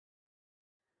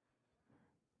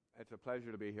It's a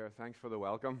pleasure to be here. Thanks for the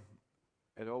welcome.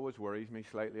 It always worries me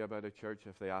slightly about a church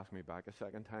if they ask me back a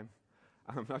second time.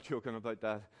 I'm not joking about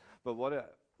that. But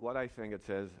what I think it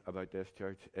says about this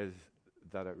church is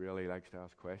that it really likes to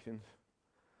ask questions.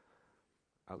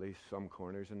 At least some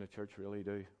corners in the church really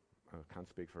do. I can't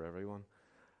speak for everyone.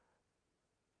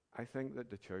 I think that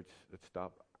the church that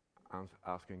stopped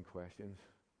asking questions,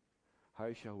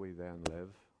 how shall we then live?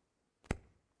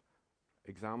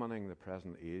 Examining the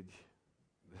present age,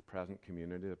 the present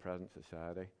community, the present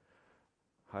society,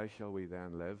 how shall we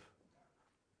then live?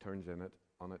 Turns in it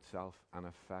on itself and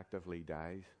effectively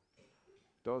dies.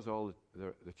 Does all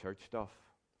the church stuff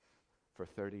for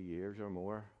 30 years or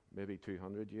more, maybe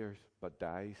 200 years, but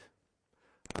dies.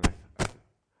 And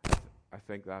I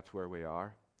think that's where we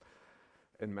are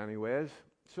in many ways.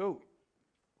 So,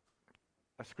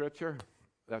 a scripture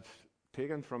that's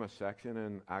taken from a section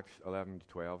in Acts 11 to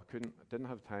 12. Didn't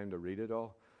have time to read it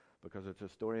all because it's a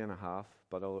story and a half,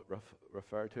 but I'll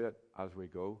refer to it as we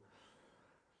go.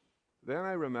 Then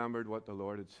I remembered what the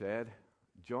Lord had said.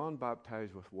 John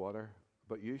baptized with water,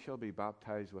 but you shall be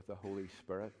baptized with the Holy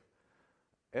Spirit.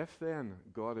 If then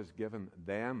God has given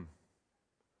them,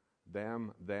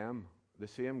 the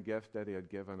same gift that he had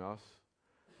given us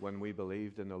when we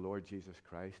believed in the Lord Jesus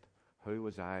Christ, who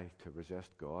was I to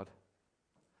resist God?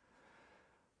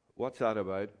 What's that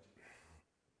about?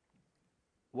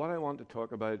 What I want to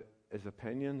talk about is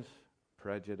opinions,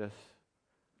 prejudice,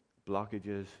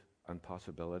 blockages, and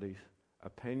possibilities.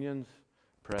 Opinions,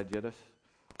 prejudice,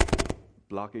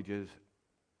 blockages,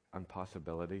 and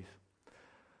possibilities.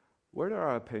 Where do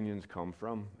our opinions come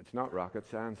from? It's not rocket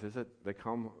science, is it? They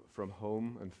come from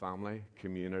home and family,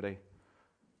 community,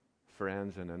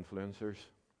 friends and influencers.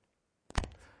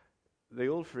 The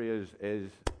old phrase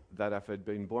is that if I'd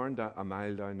been born a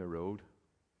mile down the road,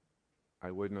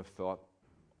 I wouldn't have thought,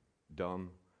 done,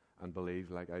 and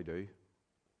believed like I do.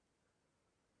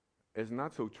 Isn't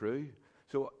that so true?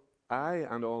 So I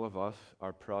and all of us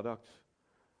are products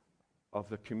of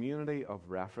the community of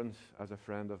reference, as a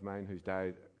friend of mine who's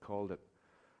died called it.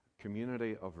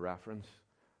 Community of reference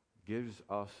gives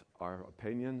us our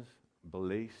opinions,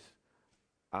 beliefs,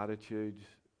 attitudes,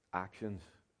 actions,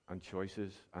 and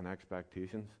choices and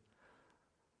expectations.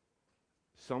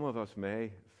 Some of us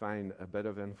may find a bit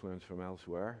of influence from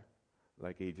elsewhere,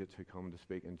 like Egypt who come to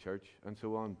speak in church and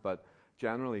so on, but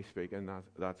generally speaking,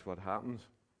 that's what happens.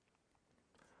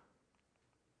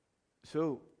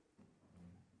 So,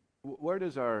 where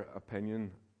does our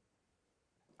opinion,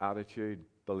 attitude,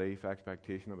 belief,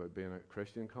 expectation about being a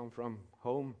Christian come from?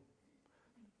 Home,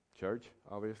 church,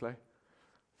 obviously,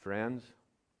 friends,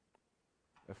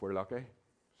 if we're lucky.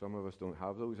 Some of us don't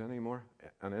have those anymore,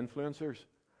 and influencers.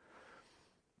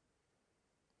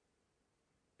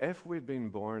 If we'd been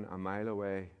born a mile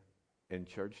away in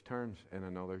church terms in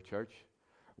another church,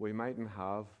 we mightn't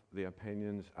have the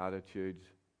opinions, attitudes,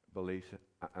 beliefs,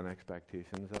 and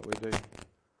expectations that we do.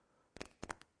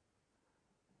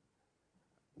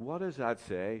 What does that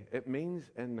say? It means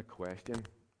in the question,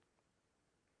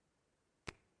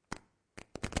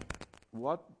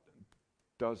 what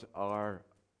does our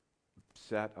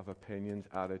set of opinions,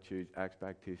 attitudes,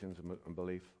 expectations, and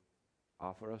belief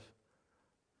offer us?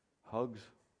 Hugs.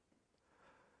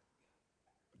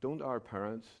 Didn't our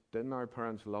parents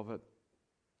love it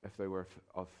if they were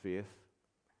of faith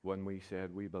when we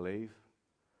said we believe?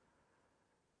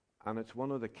 And it's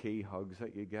one of the key hugs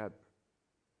that you get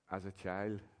as a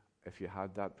child if you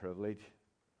had that privilege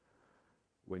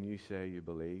when you say you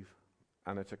believe.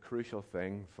 And it's a crucial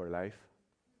thing for life.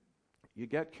 You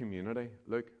get community.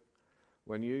 Look,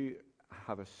 when you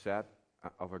have a set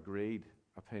of agreed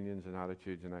opinions and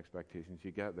attitudes and expectations,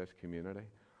 you get this community.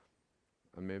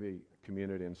 And maybe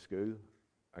community in school,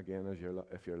 again,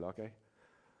 if you're lucky.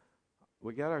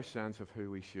 We get our sense of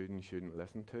who we should and shouldn't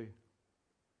listen to,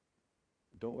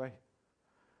 don't we?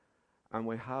 And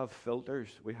we have filters,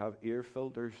 we have ear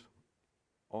filters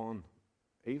on,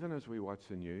 even as we watch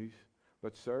the news,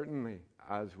 but certainly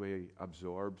as we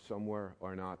absorb somewhere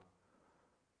or not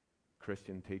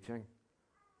Christian teaching,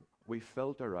 we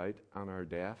filter out and are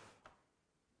deaf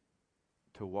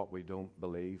to what we don't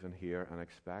believe and hear and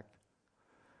expect.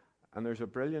 And there's a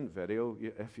brilliant video,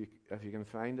 if you can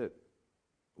find it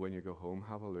when you go home,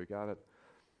 have a look at it.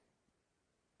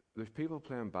 There's people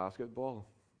playing basketball,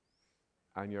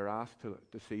 and you're asked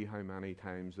to see how many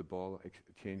times the ball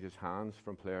changes hands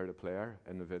from player to player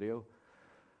in the video.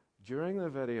 During the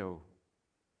video,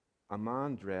 a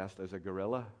man dressed as a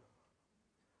gorilla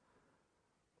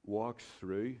walks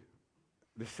through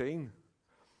the scene.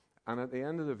 And at the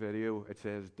end of the video, it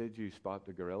says, "Did you spot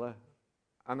the gorilla?"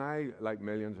 And I, like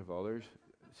millions of others,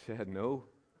 said no.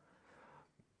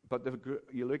 But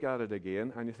you look at it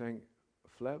again and you think,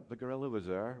 flip, the gorilla was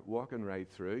there, walking right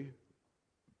through.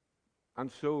 And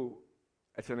so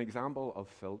it's an example of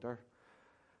filter.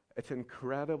 It's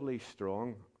incredibly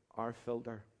strong, our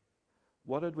filter.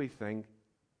 What did we think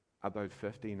about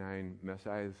 59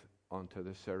 missiles onto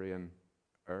the Syrian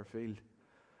airfield?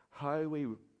 How we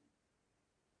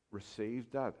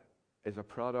received that is a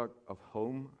product of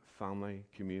home, family,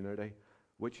 community,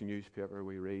 which newspaper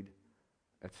we read,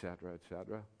 etc.,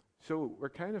 etc. So we're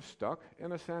kind of stuck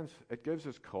in a sense. It gives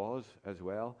us cause as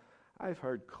well. I've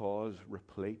heard cause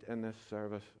replete in this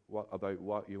service about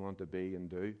what you want to be and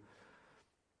do.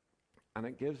 And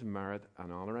it gives merit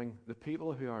and honouring. The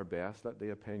people who are best at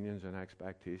the opinions and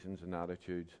expectations and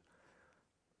attitudes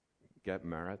get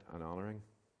merit and honouring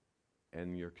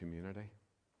in your community.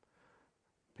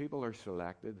 People are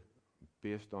selected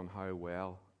based on how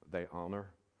well they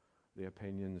honour the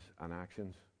opinions and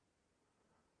actions.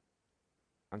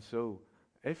 And so,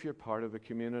 if you're part of a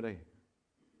community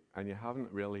and you haven't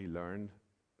really learned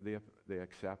the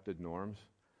accepted norms,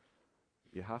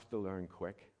 you have to learn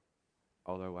quick.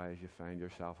 Otherwise, you find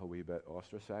yourself a wee bit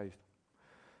ostracized.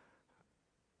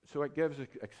 So it gives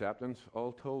acceptance,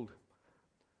 all told.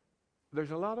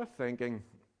 There's a lot of thinking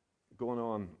going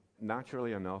on.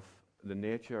 Naturally enough, the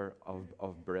nature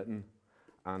of Britain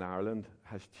and Ireland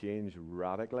has changed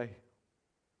radically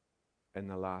in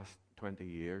the last 20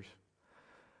 years.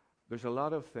 There's a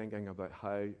lot of thinking about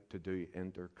how to do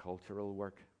intercultural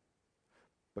work.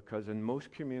 Because in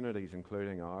most communities,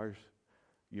 including ours,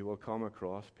 you will come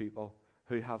across people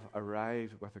who have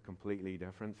arrived with a completely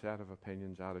different set of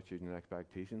opinions, attitudes, and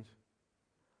expectations.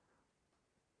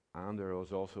 And there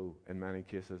is also, in many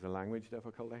cases, a language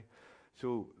difficulty.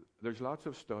 So there's lots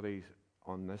of studies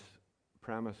on this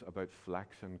premise about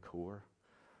flex and core.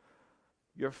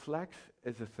 Your flex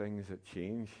is the things that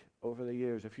change over the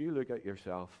years. If you look at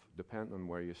yourself, depending on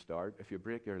where you start, if you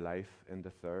break your life into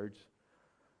thirds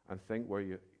and think where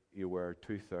you were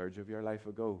 2/3 of your life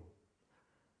ago,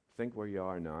 think where you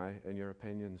are now in your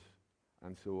opinions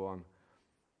and so on,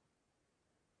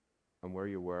 and where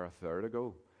you were 1/3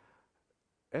 ago.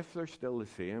 If they're still the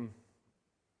same,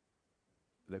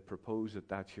 they propose that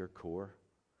that's your core.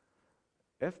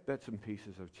 If bits and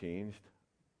pieces have changed,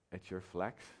 it's your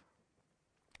flex.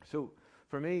 So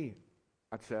for me,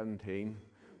 at 17,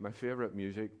 my favourite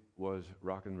music was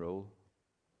rock and roll,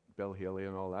 Bill Haley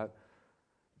and all that.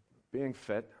 Being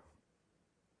fit,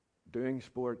 doing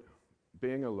sport,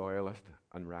 being a loyalist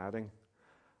and riding.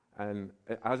 And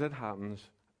as it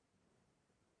happens,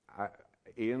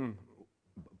 Ian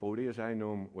Bodie, as I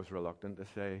know him, was reluctant to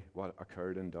say what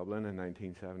occurred in Dublin in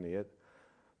 1978.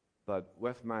 But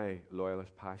with my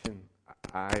loyalist passion,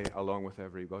 I, along with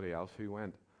everybody else who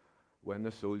went, when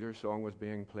the Soldier song was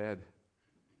being played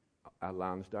at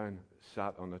Lansdowne,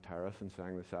 sat on the terrace and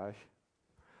sang the sash.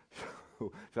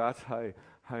 So that's how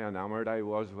enamoured I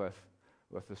was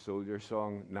with the Soldier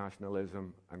song,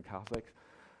 nationalism and Catholics.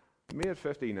 Me at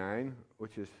 59,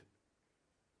 which is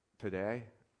today,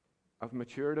 I've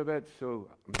matured a bit, so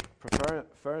I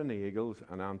prefer the Eagles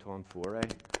and Anton Foray.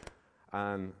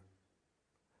 And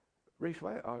Reese,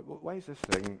 why is this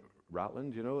thing rattling?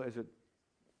 Do you know? Is it?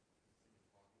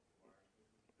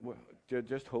 Well,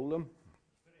 just hold them.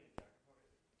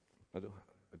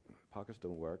 Pockets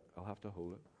don't work. I'll have to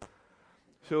hold it.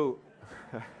 So,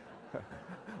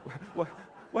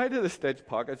 why do they stitch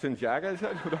pockets in jackets?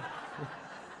 I don't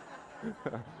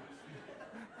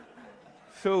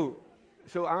know.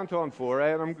 So Anton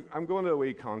Foray, and I'm going to a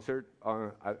wee concert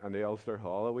on the Ulster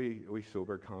Hall, a wee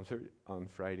sober concert on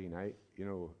Friday night. You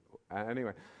know,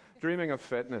 anyway, dreaming of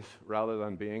fitness rather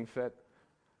than being fit,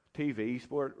 TV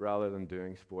sport rather than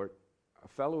doing sport, a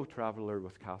fellow traveller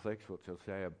with Catholics, which I'll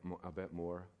say a bit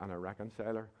more, and a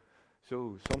reconciler.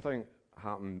 So something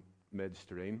happened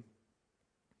midstream.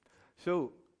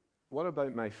 So what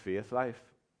about my faith life?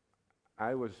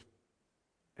 I was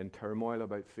in turmoil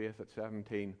about faith at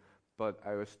 17, but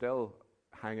I was still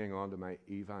hanging on to my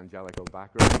evangelical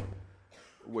background,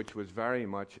 which was very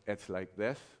much, it's like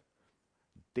this.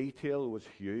 Detail was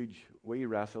huge. We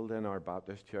wrestled in our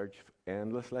Baptist church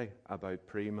endlessly about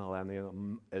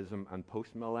premillennialism and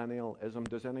postmillennialism.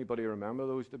 Does anybody remember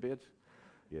those debates?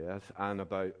 Yes, and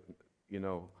about,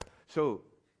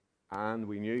 and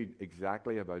we knew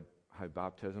exactly about how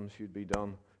baptism should be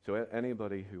done. So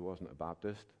anybody who wasn't a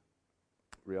Baptist,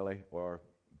 really, or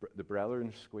the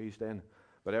brethren squeezed in,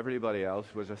 but everybody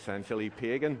else was essentially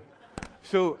pagan.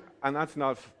 So, and that's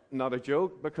not a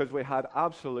joke, because we had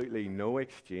absolutely no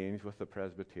exchange with the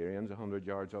Presbyterians 100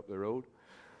 yards up the road.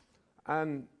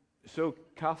 And so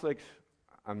Catholics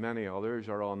and many others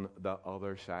are on the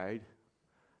other side.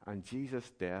 And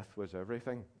Jesus' death was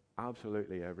everything,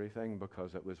 absolutely everything,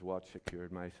 because it was what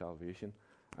secured my salvation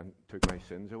and took my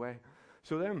sins away.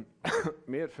 So then,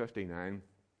 me at 59,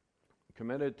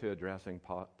 committed to addressing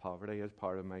poverty as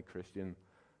part of my Christian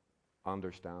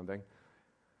understanding.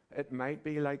 It might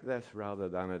be like this rather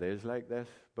than it is like this,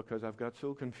 because I've got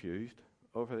so confused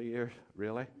over the years,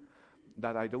 really,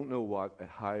 that I don't know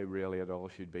how really it all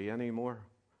should be anymore.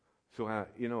 So,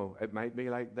 it might be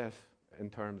like this in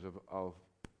terms of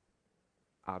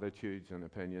attitudes and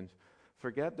opinions.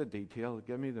 Forget the detail.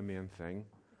 Give me the main thing.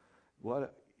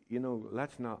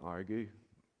 Let's not argue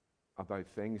about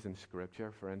things in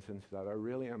Scripture, for instance, that are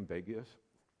really ambiguous.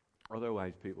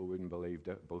 Otherwise, people wouldn't believe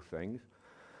both things.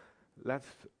 Let's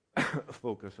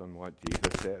focus on what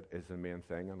Jesus said is the main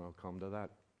thing, and I'll come to that.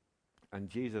 And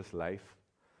Jesus' life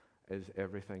is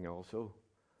everything also.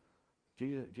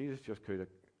 Jesus just could have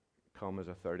come as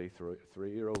a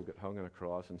 33-year-old, got hung on a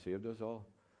cross and saved us all.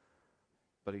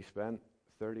 But he spent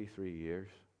 33 years,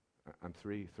 and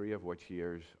three of which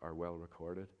years are well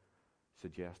recorded,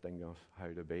 suggesting us how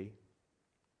to be.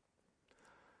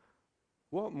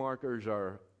 What markers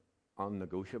are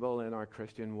unnegotiable in our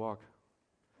Christian walk?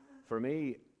 For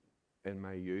me, in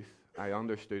my youth, I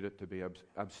understood it to be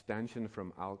abstention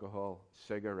from alcohol,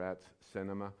 cigarettes,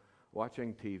 cinema,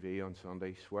 watching TV on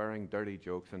Sunday, swearing, dirty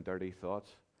jokes and dirty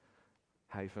thoughts,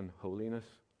 holiness.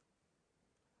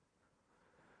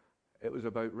 It was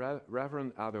about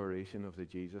reverent adoration of the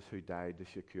Jesus who died to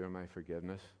secure my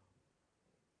forgiveness.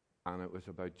 And it was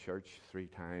about church 3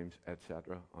 times,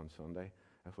 etc. on Sunday.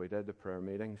 If we did the prayer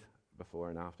meetings before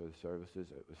and after the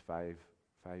services, it was five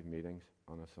meetings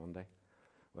on a Sunday,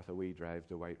 with a wee drive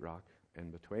to White Rock in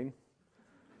between,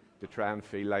 to try and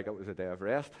feel like it was a day of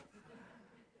rest.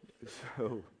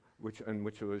 So, which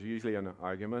was usually an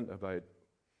argument about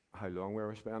how long we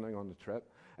were spending on the trip.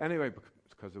 Anyway,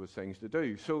 because there was things to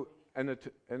do. So in the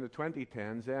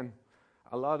 2010s then,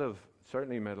 a lot of,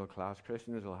 certainly middle-class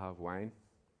Christians will have wine.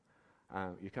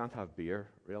 You can't have beer,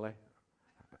 really,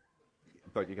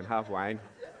 but you can have wine.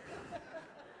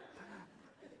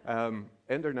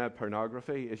 Internet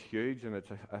pornography is huge, and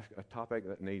it's a topic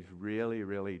that needs really,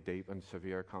 really deep and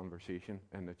severe conversation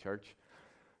in the church.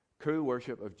 Cool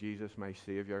worship of Jesus, my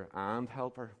Saviour and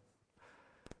Helper.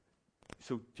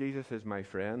 So Jesus is my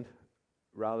friend,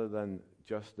 rather than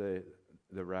just the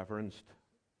reverenced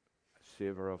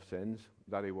Saviour of sins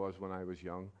that he was when I was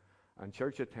young. And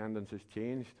church attendance has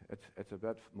changed. It's a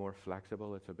bit more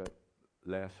flexible. It's a bit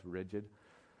less rigid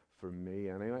for me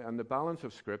anyway. And the balance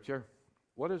of Scripture.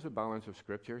 What does the balance of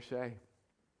Scripture say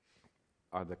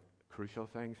are the crucial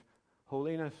things?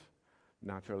 Holiness,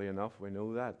 naturally enough, we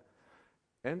know that.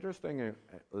 Interestingly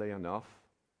enough,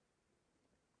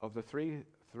 of the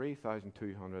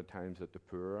 3,200 times that the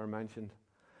poor are mentioned,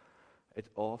 it's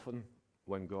often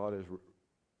when God is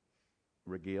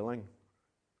regaling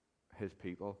his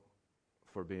people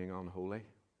for being unholy.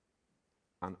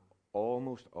 And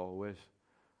almost always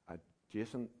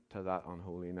adjacent to that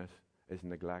unholiness is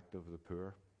neglect of the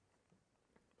poor.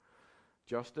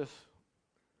 Justice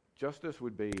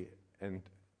would be, in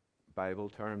Bible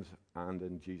terms and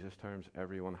in Jesus terms,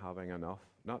 everyone having enough,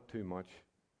 not too much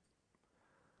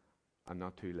and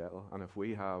not too little. And if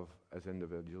we have, as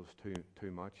individuals,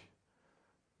 too much,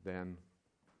 then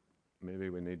maybe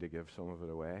we need to give some of it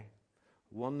away.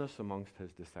 Oneness amongst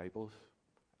his disciples.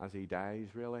 As he dies,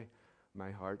 really,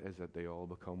 my heart is that they all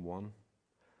become one.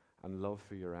 And love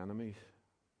for your enemies.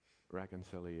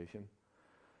 Reconciliation.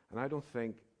 And I don't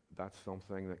think that's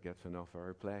something that gets enough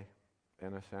airplay,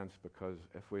 in a sense, because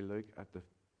if we look at the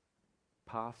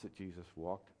path that Jesus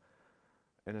walked,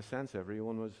 in a sense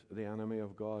everyone was the enemy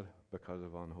of God because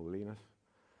of unholiness.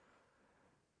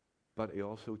 But he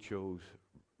also chose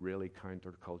really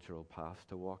countercultural paths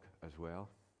to walk as well.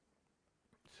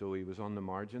 So he was on the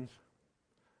margins.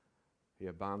 He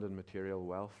abandoned material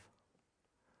wealth.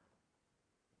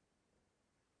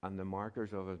 And the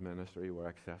markers of his ministry were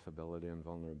accessibility and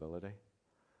vulnerability.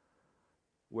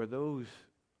 Were those,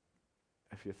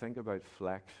 if you think about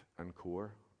flex and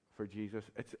core for Jesus,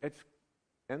 it's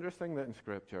interesting that in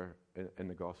Scripture, in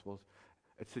the Gospels,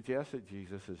 it suggests that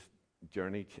Jesus'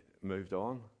 journey moved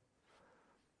on.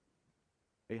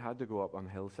 He had to go up on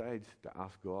hillsides to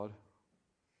ask God.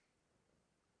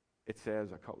 It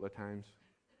says a couple of times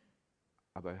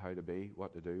about how to be,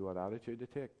 what to do, what attitude to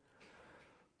take.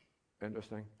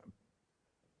 Interesting.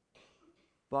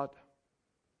 But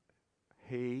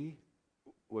he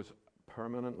was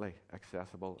permanently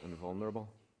accessible and vulnerable,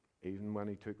 even when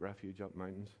he took refuge up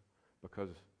mountains, because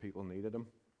people needed him.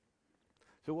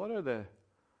 So what are the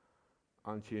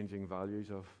unchanging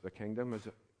values of the kingdom?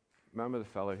 Remember the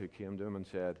fellow who came to him and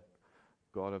said,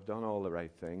 God, I've done all the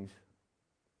right things.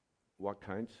 What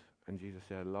counts? And Jesus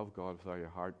said, love God with all your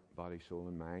heart, body, soul,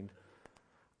 and mind,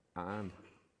 and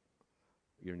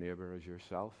your neighbor as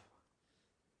yourself.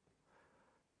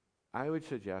 I would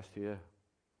suggest to you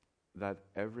that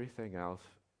everything else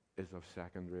is of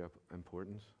secondary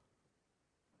importance,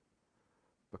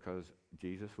 because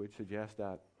Jesus would suggest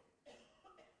that.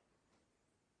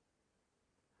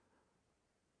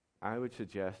 I would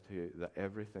suggest to you that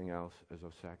everything else is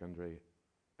of secondary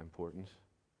importance.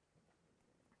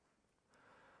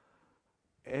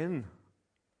 In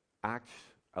Acts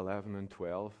 11 and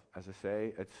 12, as I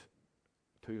say, it's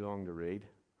too long to read,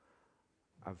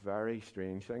 a very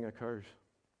strange thing occurs.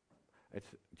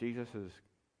 Jesus has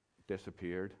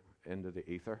disappeared into the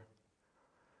ether.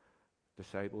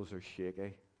 Disciples are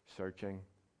shaky, searching,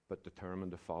 but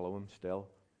determined to follow him still.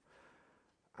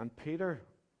 And Peter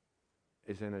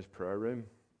is in his prayer room,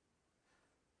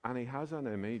 and he has an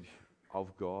image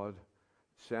of God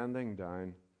sending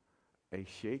down a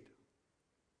sheet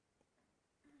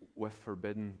with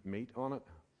forbidden meat on it.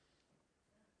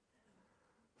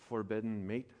 Forbidden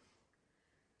meat.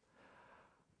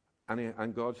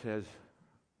 And God says,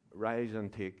 rise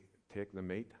and take the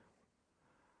meat.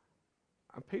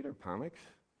 And Peter panics,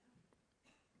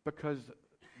 because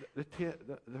the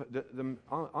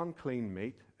unclean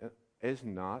meat is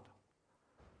not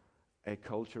a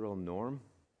cultural norm.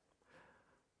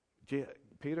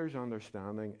 Peter's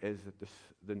understanding is that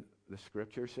the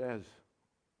Scripture says,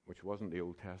 which wasn't the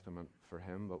Old Testament for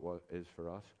him, but what is for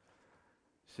us,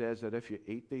 says that if you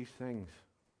eat these things,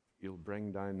 you'll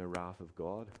bring down the wrath of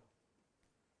God.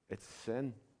 It's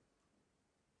sin.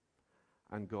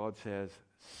 And God says,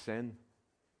 sin.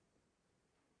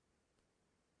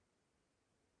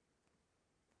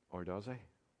 Or does he?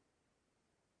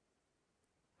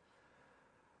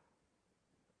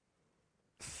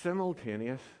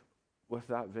 Simultaneous with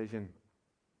that vision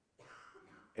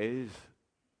is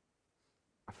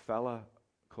a fella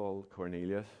called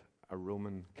Cornelius, a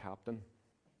Roman captain,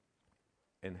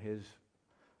 in his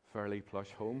fairly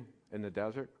plush home in the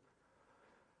desert.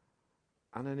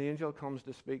 And an angel comes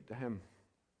to speak to him,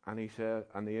 and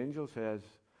the angel says,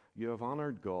 you have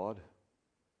honored God.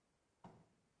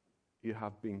 You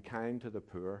have been kind to the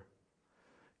poor.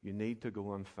 You need to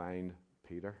go and find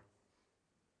Peter.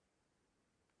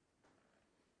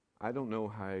 I don't know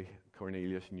how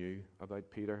Cornelius knew about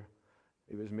Peter.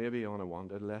 He was maybe on a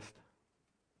wanted list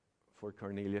for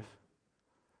Cornelius.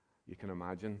 You can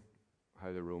imagine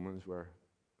how the Romans were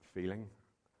feeling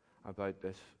about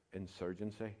this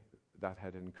insurgency that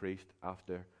had increased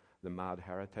after the mad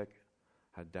heretic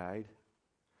had died.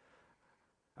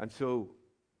 And so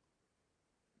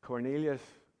Cornelius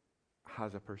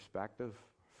has a perspective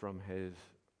from his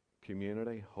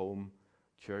community, home,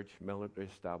 church, military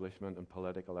establishment, and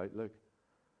political outlook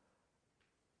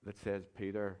that says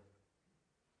Peter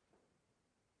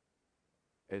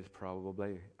is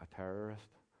probably a terrorist.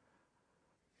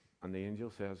 And the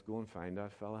angel says, go and find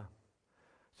that fella.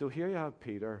 So here you have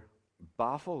Peter,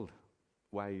 baffled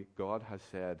why God has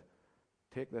said,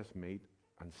 take this meat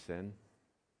and sin.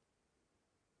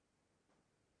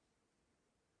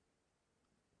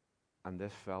 And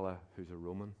this fella, who's a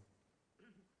Roman,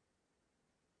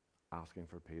 asking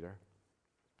for Peter.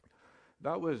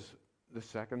 That was the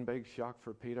second big shock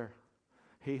for Peter.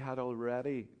 He had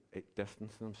already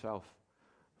distanced himself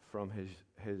from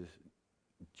his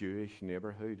Jewish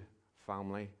neighborhood,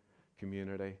 family,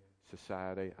 community,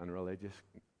 society, and religious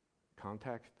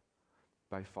context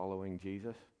by following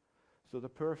Jesus. So the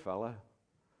poor fella,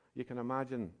 you can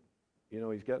imagine,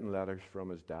 he's getting letters from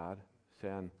his dad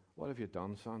saying, what have you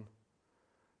done, son?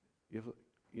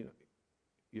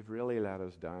 You've really let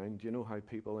us down. Do you know how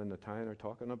people in the town are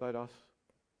talking about us?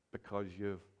 Because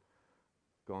you've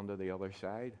gone to the other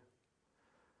side.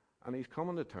 And he's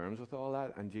coming to terms with all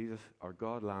that, and Jesus, or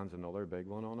God, lands another big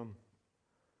one on him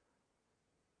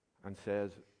and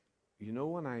says,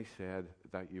 when I said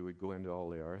that you would go into all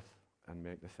the earth and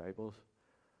make disciples,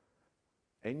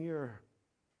 in your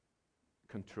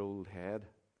controlled head,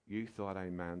 you thought I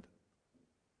meant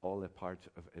all the parts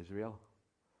of Israel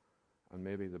and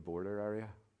maybe the border area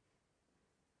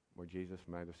where Jesus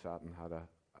might have sat and had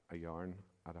a yarn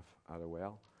at a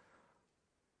well.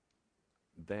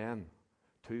 Then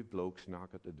 2 blokes knock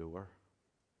at the door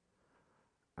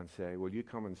and say, will you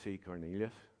come and see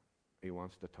Cornelius? He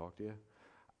wants to talk to you.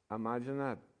 Imagine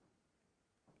that.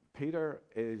 Peter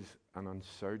is an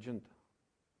insurgent.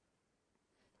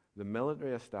 The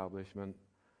military establishment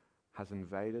has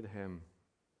invited him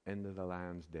into the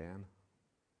lion's den.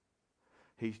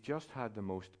 He's just had the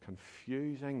most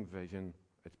confusing vision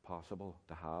it's possible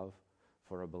to have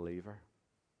for a believer.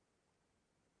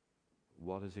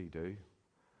 what does he do?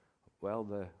 Well,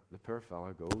 the poor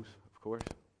fellow goes, of course.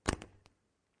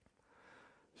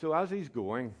 So as he's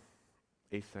going,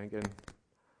 he's thinking,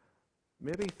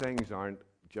 maybe things aren't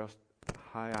just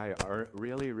how I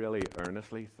really, really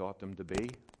earnestly thought them to be.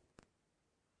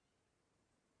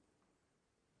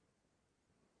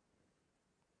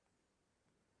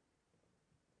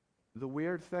 The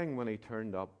weird thing when he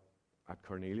turned up at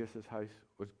Cornelius' house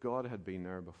was God had been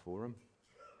there before him.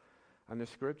 And the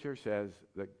scripture says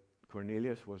that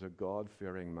Cornelius was a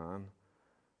God-fearing man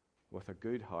with a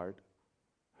good heart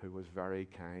who was very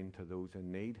kind to those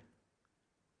in need.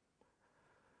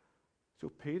 So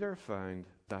Peter found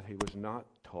that he was not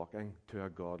talking to a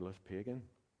godless pagan,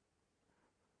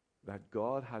 that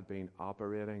God had been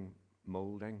operating,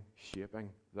 molding, shaping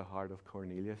the heart of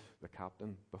Cornelius, the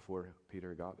captain, before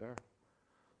Peter got there.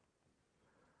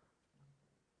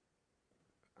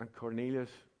 And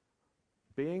Cornelius,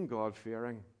 being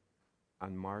God-fearing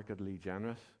and markedly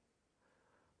generous,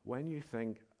 when you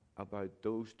think about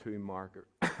those two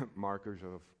markers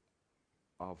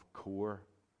of core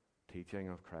teaching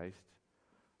of Christ,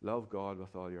 love God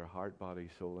with all your heart, body,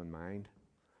 soul, and mind,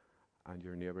 and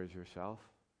your neighbour as yourself.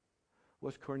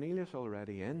 Was Cornelius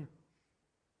already in?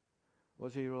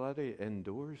 Was he already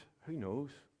indoors? Who knows?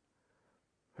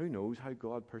 Who knows how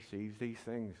God perceives these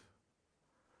things?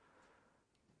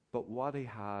 But what he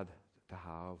had to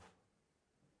have,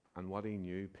 and what he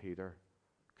knew Peter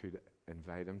could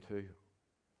invite him to,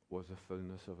 was the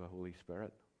fullness of the Holy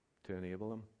Spirit to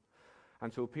enable him.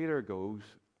 And so Peter goes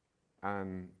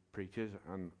and preaches,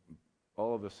 and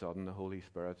all of a sudden the Holy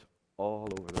Spirit's all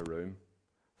over the room,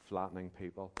 flattening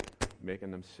people,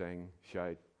 making them sing,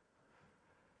 shout.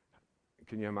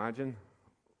 Can you imagine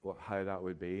how that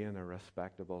would be in a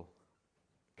respectable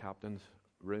captain's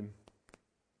room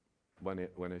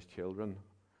when his children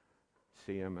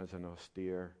see him as an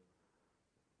austere,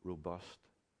 robust,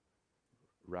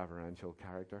 reverential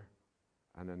character,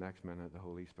 and the next minute the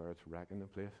Holy Spirit's wrecking the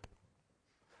place?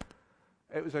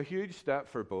 It was a huge step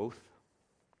for both.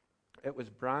 It was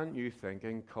brand new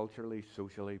thinking, culturally,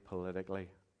 socially, politically,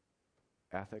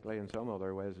 ethically, in some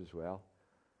other ways as well.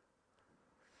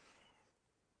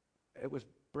 It was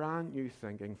brand new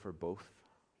thinking for both.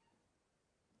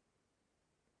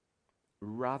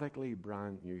 Radically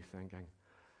brand new thinking.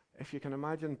 If you can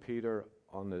imagine Peter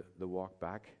on the walk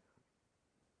back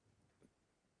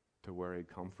to where he'd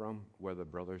come from, where the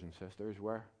brothers and sisters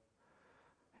were,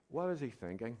 what is he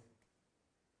thinking?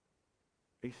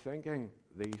 He's thinking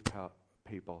these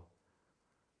people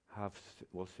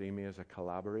will see me as a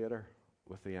collaborator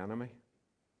with the enemy.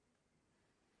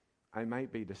 I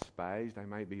might be despised, I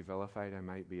might be vilified, I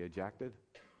might be ejected.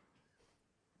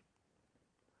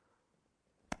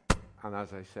 And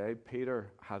as I say,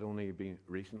 Peter had only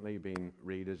recently been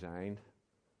redesigned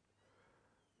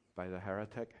by the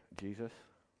heretic, Jesus.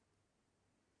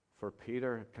 For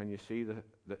Peter, can you see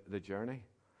the journey?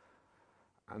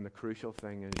 And the crucial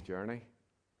thing is journey.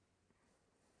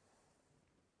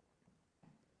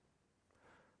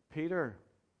 Peter,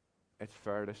 it's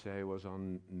fair to say, was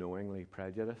unknowingly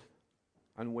prejudiced.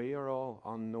 And we are all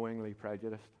unknowingly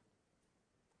prejudiced.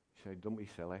 You say, don't be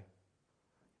silly.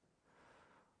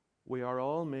 We are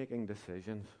all making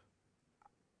decisions,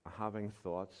 having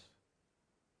thoughts,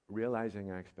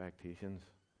 realizing expectations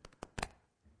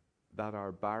that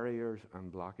are barriers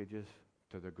and blockages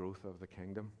to the growth of the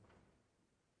kingdom.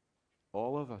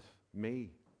 All of us,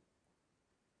 me.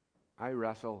 I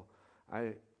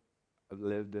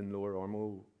lived in Lower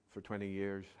Ormeau for 20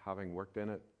 years, having worked in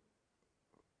it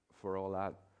for all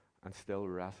that, and still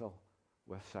wrestle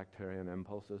with sectarian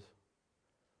impulses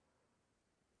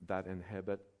that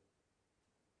inhibit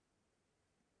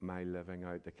my living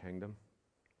out the kingdom.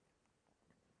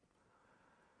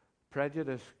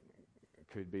 Prejudice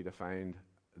could be defined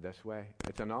this way.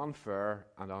 It's an unfair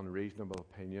and unreasonable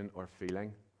opinion or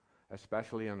feeling,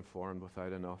 especially informed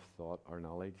without enough thought or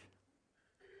knowledge.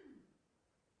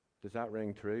 Does that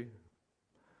ring true?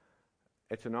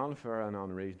 It's an unfair and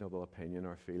unreasonable opinion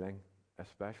or feeling,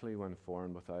 especially when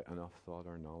formed without enough thought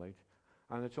or knowledge.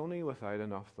 And it's only without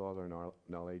enough thought or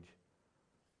knowledge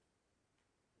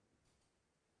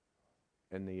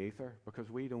in the ether, because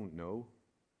we don't know.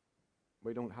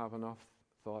 We don't have enough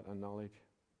thought and knowledge.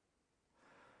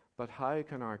 But how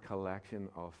can our collection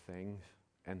of things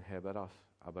inhibit us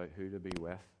about who to be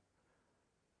with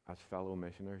as fellow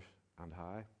missioners, and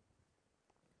how?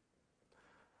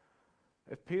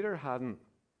 If Peter hadn't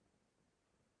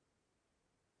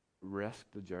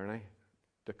risked the journey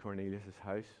to Cornelius'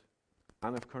 house,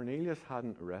 and if Cornelius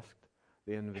hadn't risked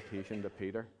the invitation to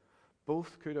Peter,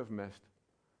 both could have missed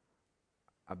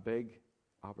a big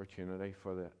opportunity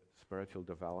for the spiritual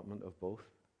development of both.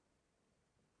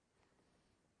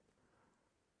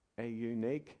 A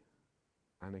unique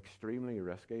and extremely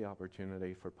risky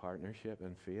opportunity for partnership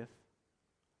in faith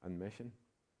and mission.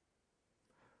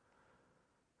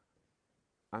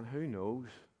 And who knows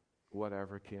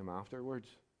whatever came afterwards.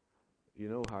 You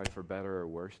know how, for better or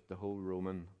worse, the whole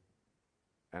Roman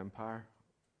Empire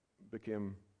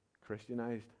became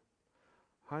Christianized.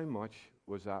 How much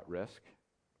was at risk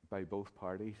by both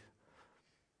parties?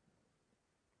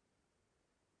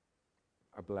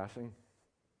 A blessing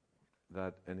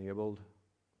that enabled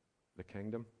the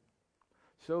kingdom.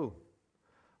 So,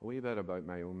 a wee bit about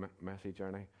my own messy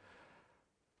journey.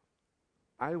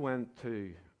 I went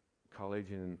to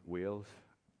college in Wales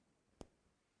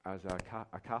as a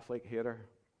Catholic hater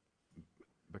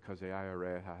because the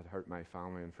IRA had hurt my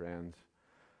family and friends,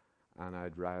 and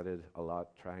I'd rioted a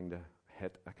lot trying to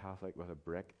hit a Catholic with a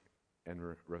brick in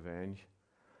revenge,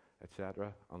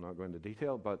 etc. I'll not go into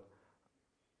detail, but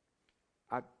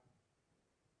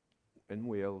in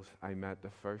Wales I met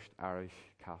the first Irish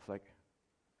Catholic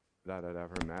that I'd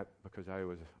ever met, because I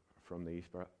was from the East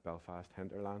Belfast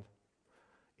hinterland.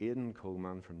 Aidan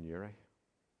Coleman from Newry.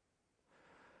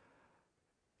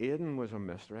 Aidan was a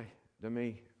mystery to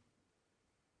me,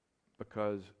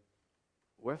 because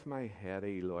with my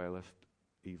heady loyalist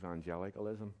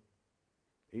evangelicalism,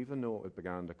 even though it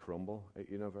began to crumble at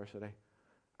university,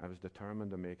 I was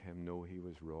determined to make him know he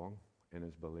was wrong in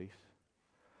his beliefs.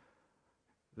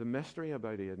 The mystery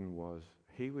about Aidan was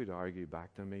he would argue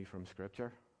back to me from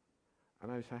Scripture,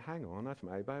 and I would say, hang on, that's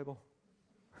my Bible.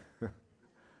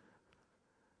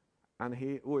 And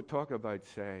he would talk about,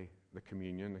 say, the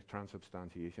communion, the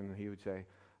transubstantiation, and he would say,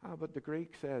 but the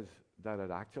Greek says that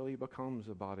it actually becomes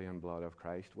the body and blood of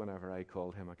Christ whenever I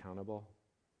call him a cannibal.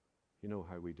 You know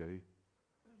how we do.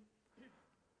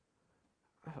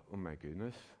 Oh my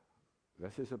goodness,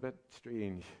 this is a bit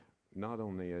strange. Not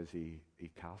only is he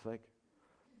Catholic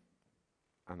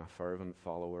and a fervent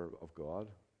follower of God,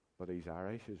 but he's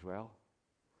Irish as well.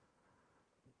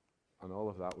 And all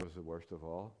of that was the worst of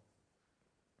all.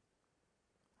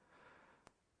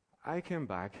 I came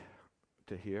back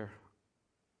to here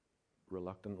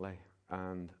reluctantly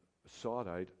and sought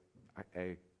out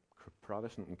a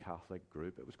Protestant and Catholic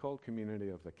group. It was called Community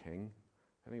of the King.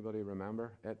 Anybody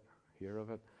remember it? Hear of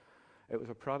it? It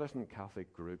was a Protestant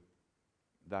Catholic group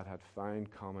that had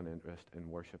found common interest in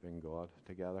worshipping God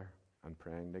together and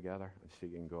praying together and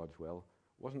seeking God's will.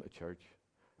 It wasn't a church.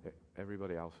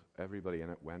 Everybody in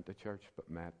it went to church but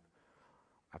met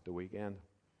at the weekend.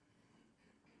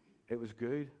 It was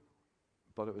good,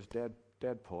 but it was dead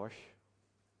posh,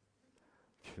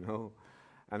 you know.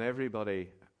 And everybody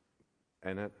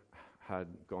in it had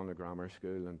gone to grammar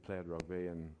school and played rugby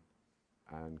and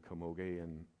camogie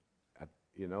and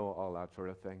you know, all that sort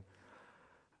of thing.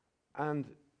 And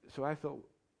so I thought,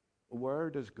 where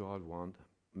does God want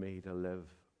me to live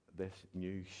this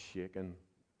new, shaken,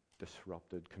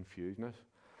 disrupted confusedness?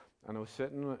 And I was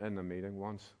sitting in a meeting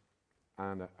once,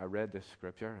 and I read this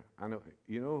scripture, and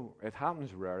it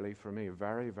happens rarely for me,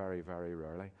 very, very, very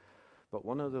rarely, but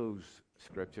one of those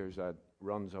scriptures that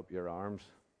runs up your arms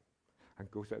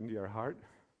and goes into your heart,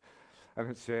 and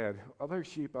it said, other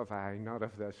sheep have I, not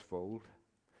of this fold,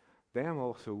 them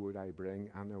also would I bring,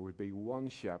 and there would be one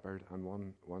shepherd and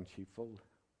one sheepfold.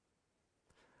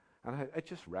 And it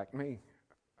just wrecked me,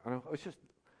 and I was just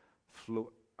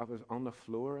I was on the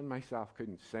floor in myself,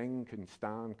 couldn't sing, couldn't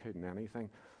stand, couldn't anything.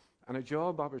 And a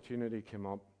job opportunity came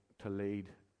up to lead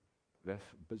this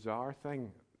bizarre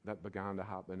thing that began to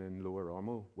happen in Lower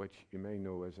Ormo, which you may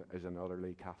know is an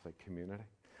utterly Catholic community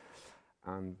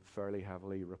and fairly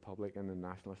heavily Republican and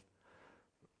nationalist.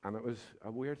 And it was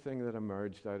a weird thing that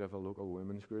emerged out of a local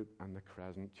women's group and the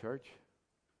Crescent Church.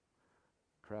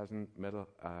 Crescent,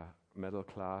 middle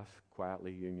class,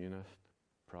 quietly unionist,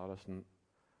 Protestant,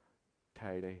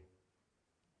 tidy.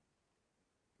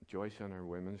 Joyce and her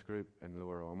women's group in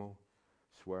Lower Ormo,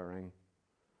 swearing,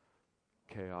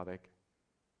 chaotic,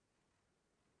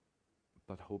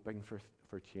 but hoping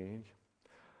for change.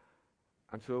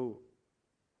 And so,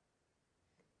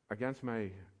 against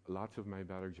lots of my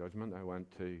better judgment, I went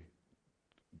to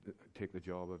take the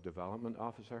job of development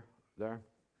officer there.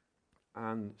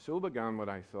 And so began what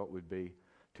I thought would be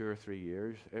 2 or 3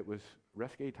 years. It was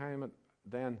risky time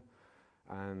then,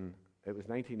 and it was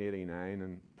 1989,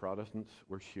 and Protestants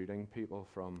were shooting people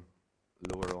from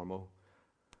Lower Ormo,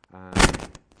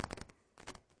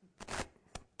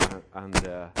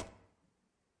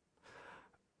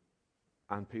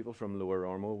 and people from Lower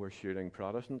Ormo were shooting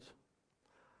Protestants.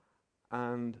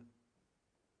 And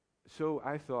so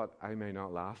I thought, I may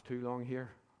not last too long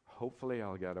here. hopefully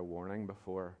I'll get a warning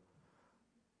before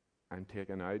I'm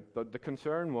taken out. But the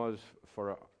concern was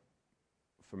for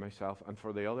myself and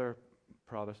for the other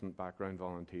Protestant background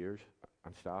volunteers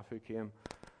and staff who came,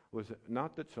 was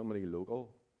not that somebody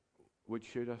local would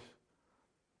shoot us,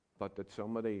 but that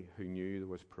somebody who knew there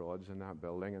was prods in that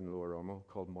building in Lower Ormo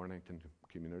called Mornington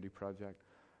Community Project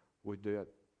would do it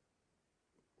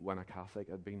when a Catholic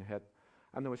had been hit.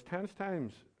 And there was tense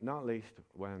times, not least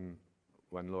when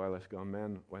loyalist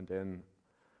gunmen went in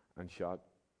and shot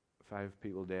 5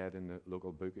 people dead in the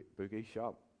local bookie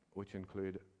shop, which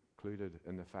included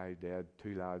in the 5 dead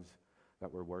 2 lads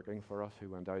that were working for us who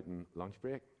went out in lunch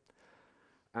break.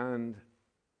 And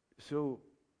so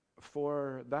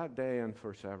for that day and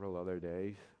for several other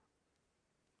days,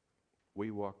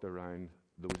 we walked around,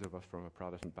 those of us from a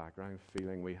Protestant background,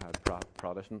 feeling we had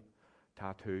Protestant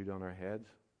tattooed on our heads.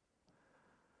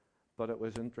 But it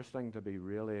was interesting to be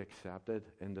really accepted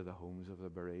into the homes of the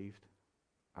bereaved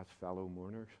as fellow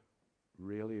mourners.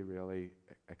 Really, really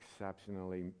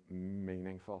exceptionally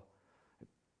meaningful.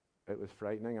 It was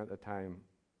frightening at the time,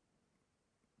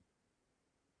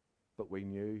 but we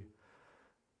knew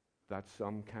that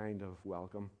some kind of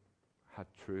welcome had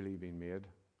truly been made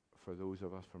for those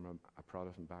of us from a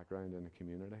Protestant background in the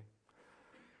community.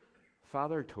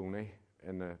 Father Tony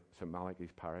in the St.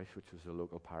 Malachy's parish, which was the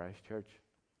local parish church,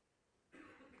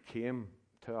 came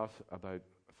to us about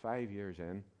 5 years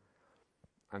in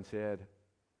and said,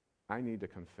 I need to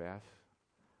confess,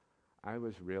 I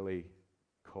was really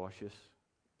cautious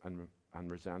and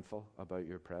resentful about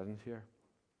your presence here.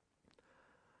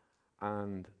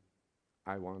 And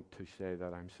I want to say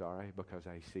that I'm sorry because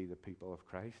I see the people of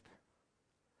Christ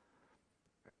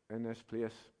in this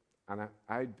place. And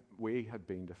we had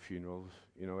been to funerals,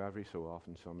 every so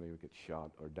often somebody would get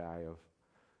shot or die of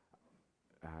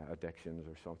addictions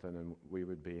or something, and we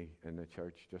would be in the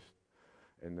church, just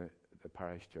in the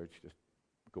parish church, just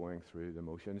going through the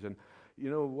motions. And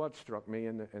what struck me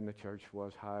in the church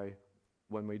was how,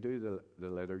 when we do the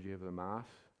liturgy of the Mass,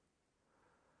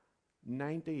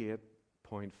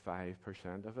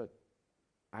 98.5% of it,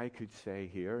 I could say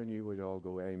here, and you would all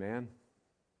go, Amen.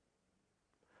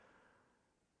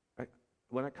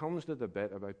 When it comes to the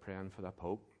bit about praying for the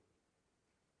Pope,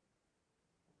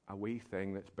 a wee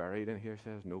thing that's buried in here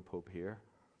says, no Pope here.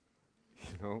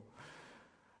 And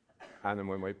then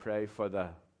when we pray for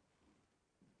the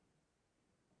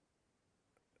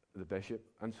bishop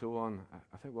and so on,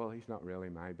 I think, well, he's not really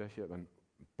my bishop.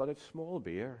 But it's small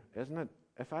beer, isn't it?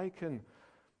 If I can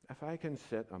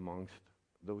sit amongst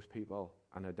those people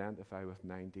and identify with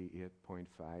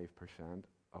 98.5%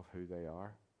 of who they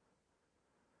are,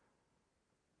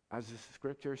 as the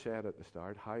scripture said at the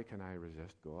start, how can I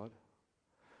resist God?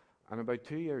 And about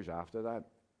 2 years after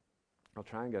that, I'll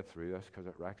try and get through this because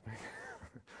it wrecks me.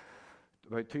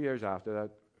 About 2 years after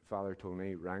that, Father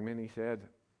Tony rang me and he said,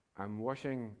 I'm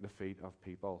washing the feet of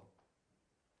people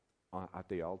at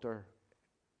the altar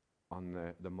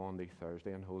on the Maundy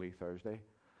Thursday and Holy Thursday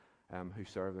who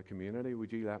serve the community.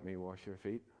 Would you let me wash your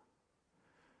feet?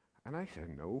 And I said,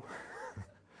 no.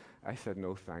 I said,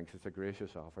 no, thanks. It's a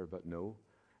gracious offer, but no.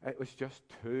 It was just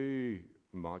too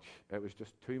much. It was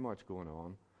just too much going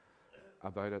on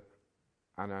about it.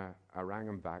 And I rang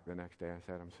him back the next day. I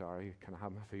said, I'm sorry, can I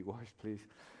have my feet washed, please?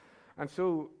 And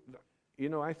so,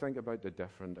 I think about the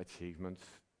different achievements,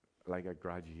 like a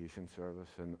graduation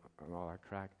service and all that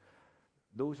crack.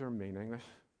 Those are meaningless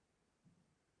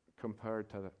compared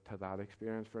to that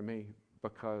experience for me,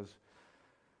 because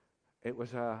it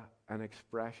was an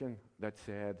expression that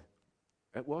said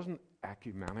it wasn't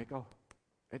ecumenical.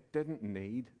 It didn't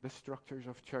need the structures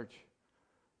of church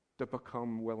to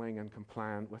become willing and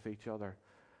compliant with each other.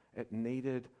 It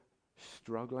needed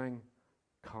struggling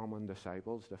common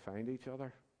disciples to find each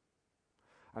other.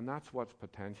 And that's what's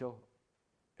potential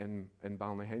in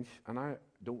Ballyhinch. And I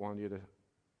don't want to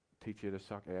teach you to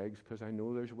suck eggs, because I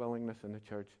know there's willingness in the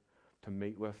church to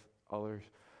meet with others.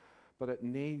 But it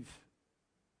needs,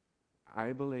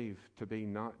 I believe, to be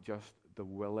not just the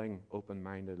willing,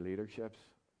 open-minded leaderships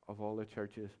of all the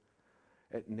churches.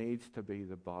 It needs to be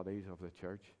the bodies of the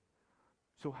church.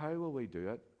 So how will we do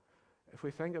it? If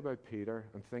we think about Peter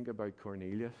and think about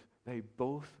Cornelius, they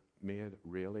both made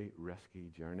really risky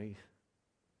journeys.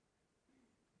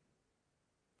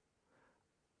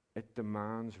 It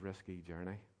demands risky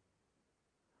journey.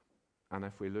 And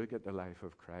if we look at the life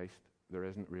of Christ, there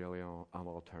isn't really an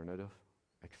alternative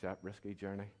except risky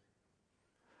journey.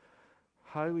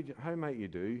 How might you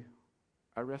do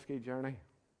a risky journey?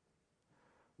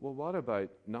 Well, what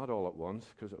about, not all at once,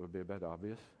 because it would be a bit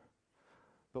obvious,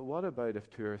 but what about if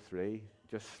 2 or 3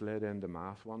 just slid into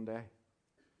Mass one day?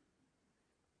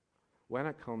 when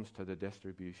it comes to the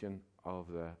distribution of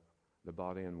the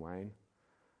body and wine,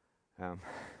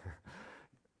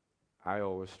 I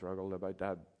always struggled about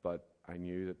that, but I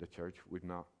knew that the church would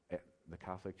not, the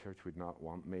Catholic Church would not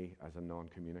want me as a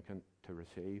non-communicant to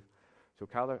receive. So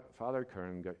Father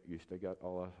Curran used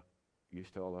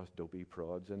to all us dopey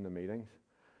prods in the meetings,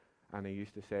 and he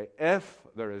used to say, if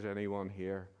there is anyone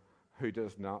here who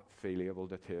does not feel able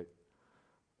to take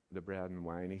the bread and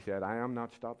wine, he said, I am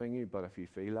not stopping you, but if you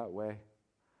feel that way,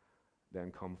 then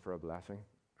come for a blessing.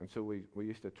 And so we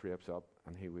used to traipse up,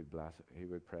 and he would bless it. He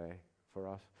would pray for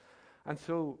us. And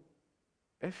so,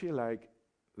 if you like,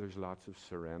 there's lots of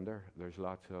surrender. There's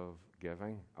lots of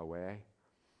giving away.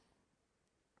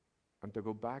 And to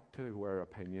go back to where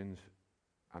opinions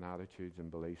and attitudes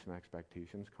and beliefs and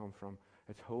expectations come from,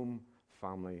 it's home,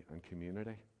 family, and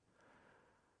community.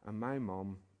 And my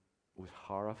mum was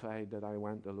horrified that I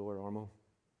went to Lower Ormeau.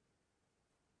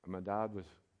 And my dad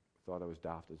thought I was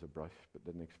daft as a brush, but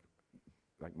didn't,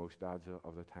 like most dads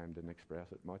of the time, didn't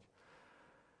express it much.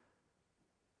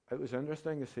 It was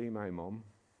interesting to see my mum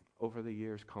over the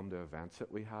years come to events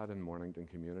that we had in Mornington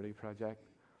Community Project,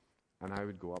 and I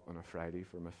would go up on a Friday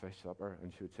for my fish supper,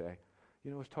 and she would say,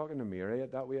 I was talking to Mary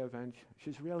at that wee event.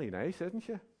 She's really nice, isn't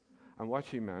she? And what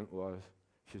she meant was,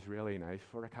 she's really nice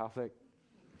for a Catholic,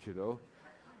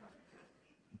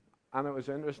 And it was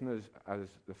interesting as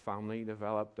the family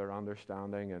developed their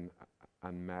understanding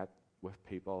and met with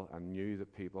people and knew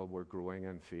that people were growing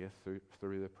in faith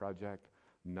through the project,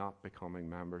 not becoming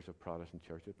members of Protestant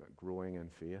churches, but growing in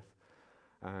faith.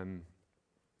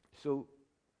 So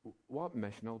what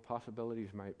missional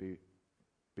possibilities might be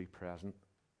present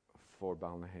for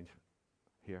Ballynahinch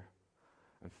here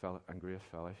and Grace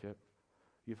Fellowship?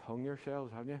 You've hung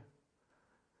yourselves, haven't you,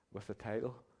 with the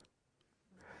title?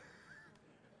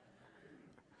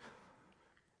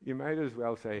 You might as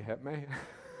well say, hit me.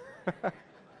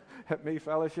 Hit me,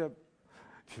 Fellowship.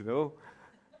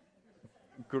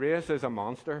 Grace is a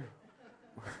monster.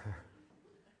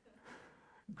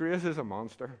 Grace is a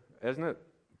monster, isn't it?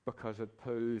 Because it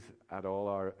pulls at all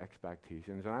our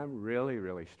expectations. And I'm really,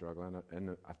 really struggling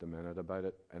at the minute about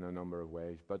it in a number of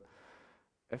ways. But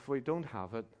if we don't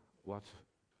have it, what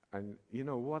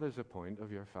is the point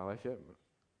of your fellowship?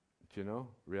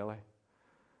 Really?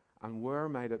 And where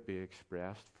might it be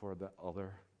expressed for the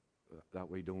other that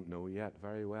we don't know yet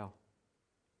very well?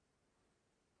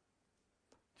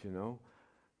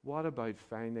 What about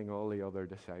finding all the other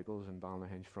disciples in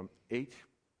Ballynahinch from each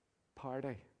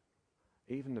party,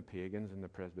 even the pagans in the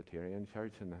Presbyterian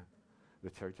Church and the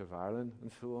Church of Ireland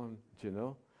and so on,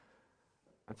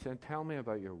 and saying, tell me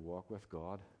about your walk with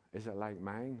God. Is it like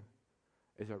mine?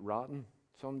 Is it rotten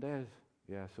some days?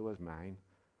 Yeah, so is mine.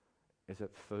 Is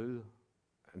it full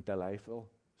and delightful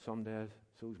some days?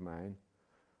 So's mine.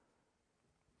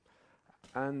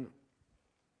 And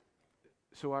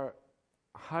so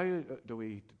how do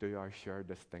we do our shared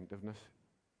distinctiveness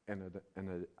in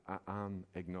an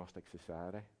agnostic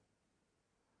society?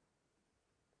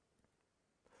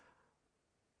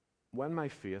 When my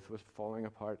faith was falling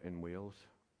apart in Wales,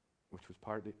 which was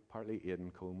partly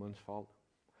Aidan Coleman's fault,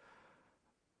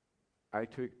 I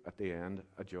took at the end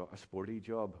a sporty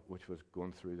job, which was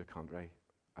going through the country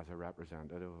as a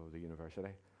representative of the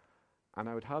university. And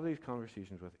I would have these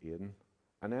conversations with Aidan,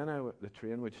 and then the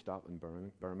train would stop in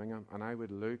Birmingham, and I would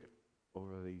look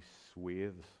over these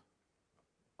swathes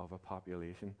of a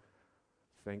population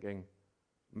thinking,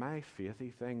 my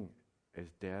faithy thing is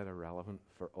dead irrelevant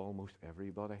for almost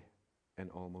everybody in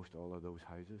almost all of those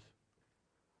houses.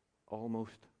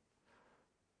 Almost.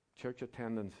 Church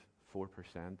attendance,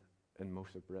 4% in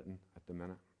most of Britain at the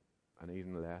minute, and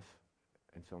even less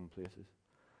in some places.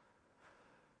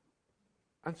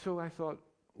 And so I thought,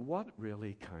 what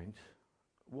really counts?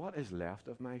 What is left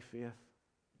of my faith?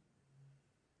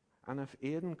 And if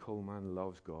Aidan Coleman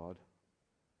loves God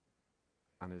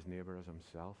and his neighbour as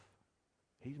himself,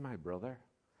 he's my brother.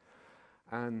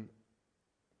 And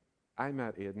I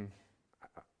met Aidan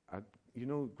at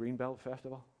Greenbelt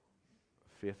Festival,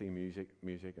 Faithy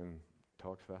Music and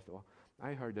Talks Festival.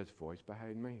 I heard this voice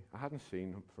behind me. I hadn't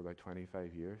seen him for about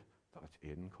 25 years. I thought, it's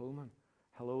Aidan Coleman.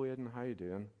 Hello, Aidan, how are you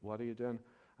doing? What are you doing?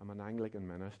 I'm an Anglican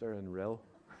minister in Rill.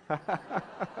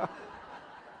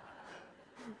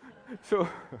 So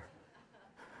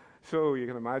you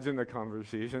can imagine the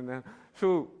conversation then.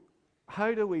 So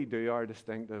how do we do our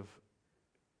distinctive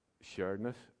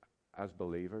sharedness as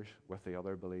believers with the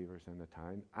other believers in the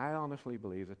town? I honestly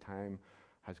believe the time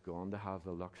has gone to have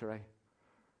the luxury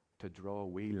to draw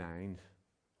wee lines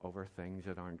over things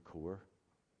that aren't core,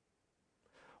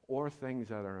 or things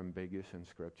that are ambiguous in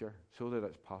Scripture, so that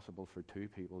it's possible for two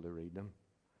people to read them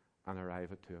and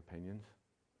arrive at two opinions?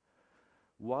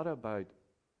 What about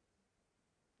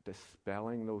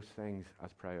dispelling those things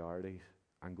as priorities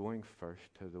and going first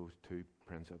to those two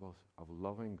principles of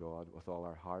loving God with all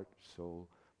our heart, soul,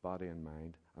 body and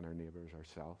mind, and our neighbours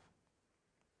ourselves?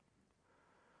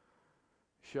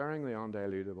 Sharing the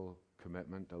undilutable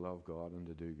commitment to love God and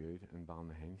to do good in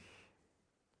Balnahinch.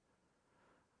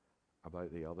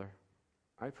 About the other.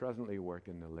 I presently work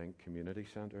in the Link Community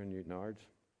Centre in Newtonards,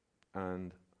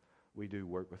 and we do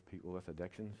work with people with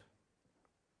addictions.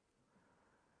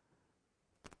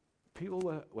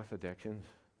 People with addictions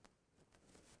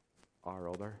are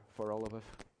other for all of us,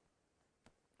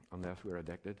 unless we're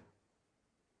addicted.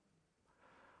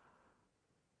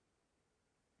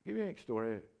 Give you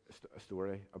a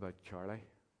story about Charlie,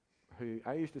 who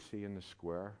I used to see in the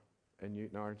square in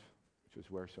Newtonards, which is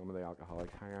where some of the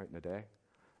alcoholics hang out in the day.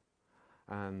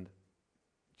 And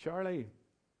Charlie,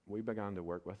 we began to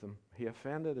work with him. He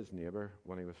offended his neighbour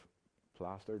when he was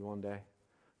plastered one day,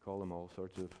 called him all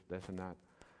sorts of this and that.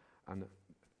 And the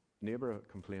neighbour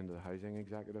complained to the housing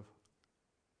executive,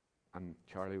 and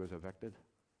Charlie was evicted.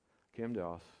 Came to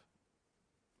us,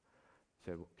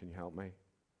 said, well, can you help me?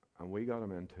 And we got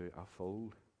him into a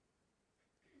fold.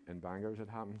 In Bangor, as it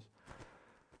happens.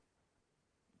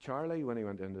 Charlie, when he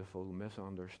went into the fold,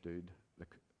 misunderstood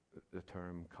the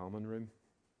term common room.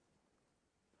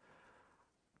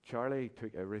 Charlie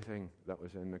took everything that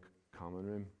was in the common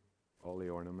room, all the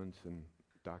ornaments and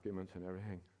documents and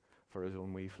everything, for his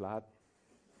own wee flat.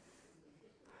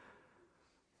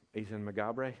 He's in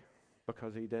Magabry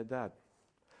because he did that.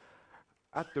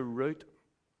 At the root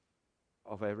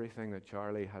of everything that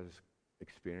Charlie has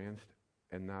experienced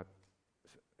in that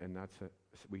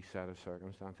wee set of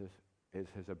circumstances is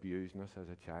his abusedness as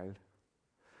a child.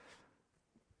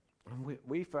 And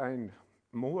we find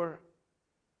more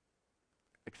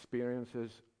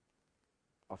experiences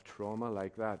of trauma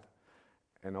like that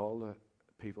in all the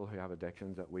people who have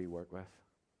addictions that we work with.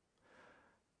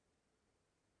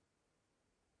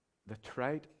 The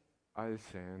trite old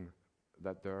saying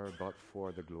that they're but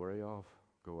for the glory of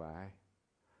go I,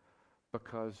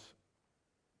 because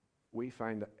we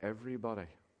find that everybody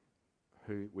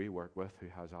who we work with who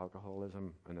has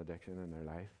alcoholism and addiction in their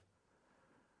life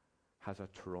has a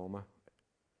trauma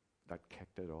that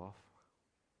kicked it off.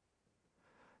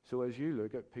 So as you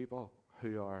look at people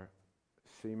who are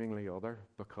seemingly other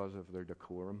because of their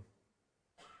decorum,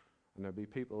 and there'll be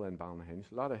people in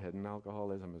Balnahinch, a lot of hidden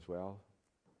alcoholism as well.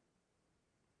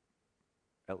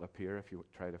 It'll appear if you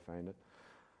try to find it.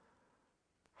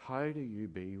 How do you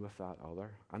be with that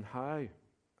other? And how,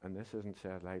 and this isn't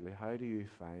said lightly, how do you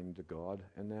find the God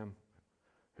in them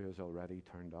who has already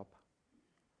turned up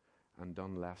and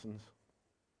done lessons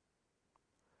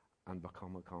and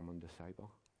become a common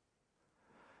disciple?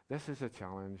 This is a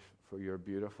challenge for your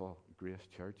beautiful Grace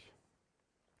Church.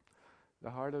 The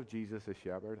heart of Jesus the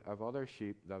shepherd, of other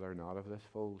sheep that are not of this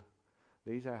fold,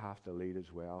 these I have to lead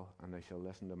as well, and they shall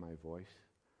listen to my voice.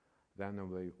 Then there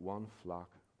will be one flock,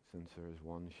 since there is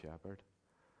one shepherd.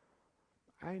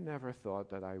 I never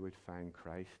thought that I would find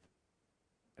Christ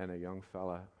in a young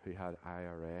fella who had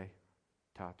IRA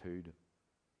tattooed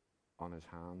on his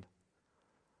hand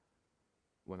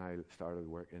when I started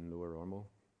work in Lower Ormo.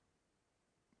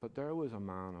 But there was a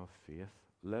man of faith,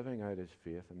 living out his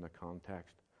faith in the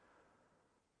context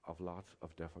of lots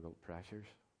of difficult pressures.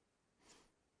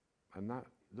 And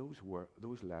those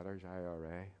letters,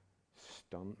 IRA,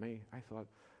 stunned me. I thought,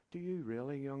 do you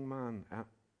really, young man,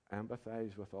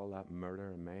 empathize with all that murder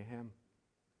and mayhem?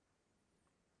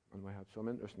 And we had some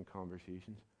interesting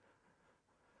conversations.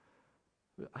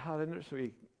 I had an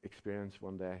interesting experience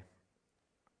one day.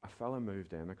 A fella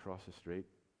moved in across the street.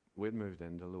 We'd moved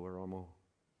into Lower Ormo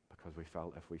because we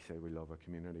felt if we say we love a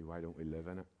community, why don't we live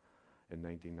in it, in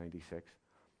 1996.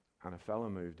 And a fella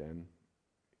moved in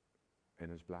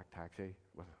his black taxi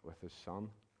with his son.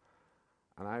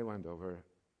 And I went over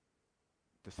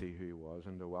to see who he was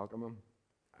and to welcome him.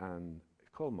 And he's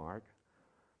called Mark.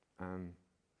 And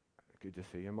good to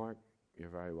see you, Mark. You're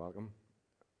very welcome.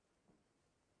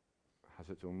 Has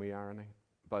its own wee irony.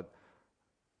 But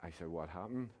I said, what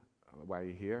happened? Why are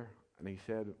you here? And he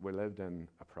said, we lived in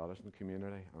a Protestant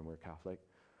community and we're Catholic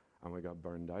and we got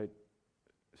burned out.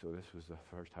 So this was the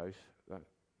first house that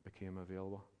became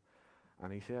available.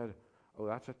 And he said, oh,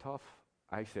 that's a tough.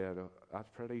 I said, oh, that's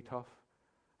pretty tough.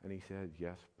 And he said,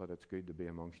 yes, but it's good to be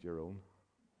amongst your own.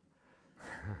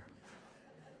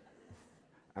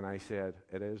 And I said,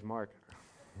 it is, Mark.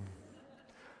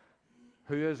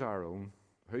 Who is our own?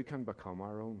 Who can become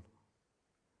our own?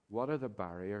 What are the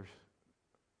barriers?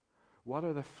 What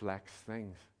are the flex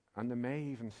things? And they may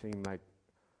even seem like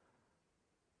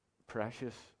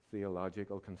precious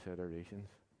theological considerations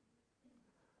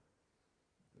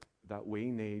that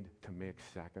we need to make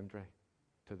secondary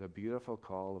to the beautiful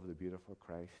call of the beautiful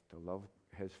Christ to love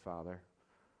his Father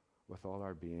with all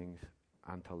our beings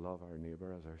and to love our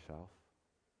neighbour as ourselves.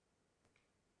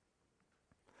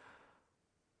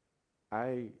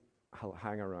 I'll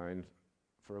hang around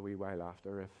for a wee while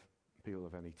after if people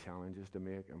have any challenges to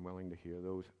make. I'm willing to hear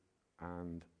those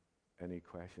and any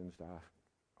questions to ask.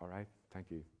 All right, thank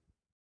you.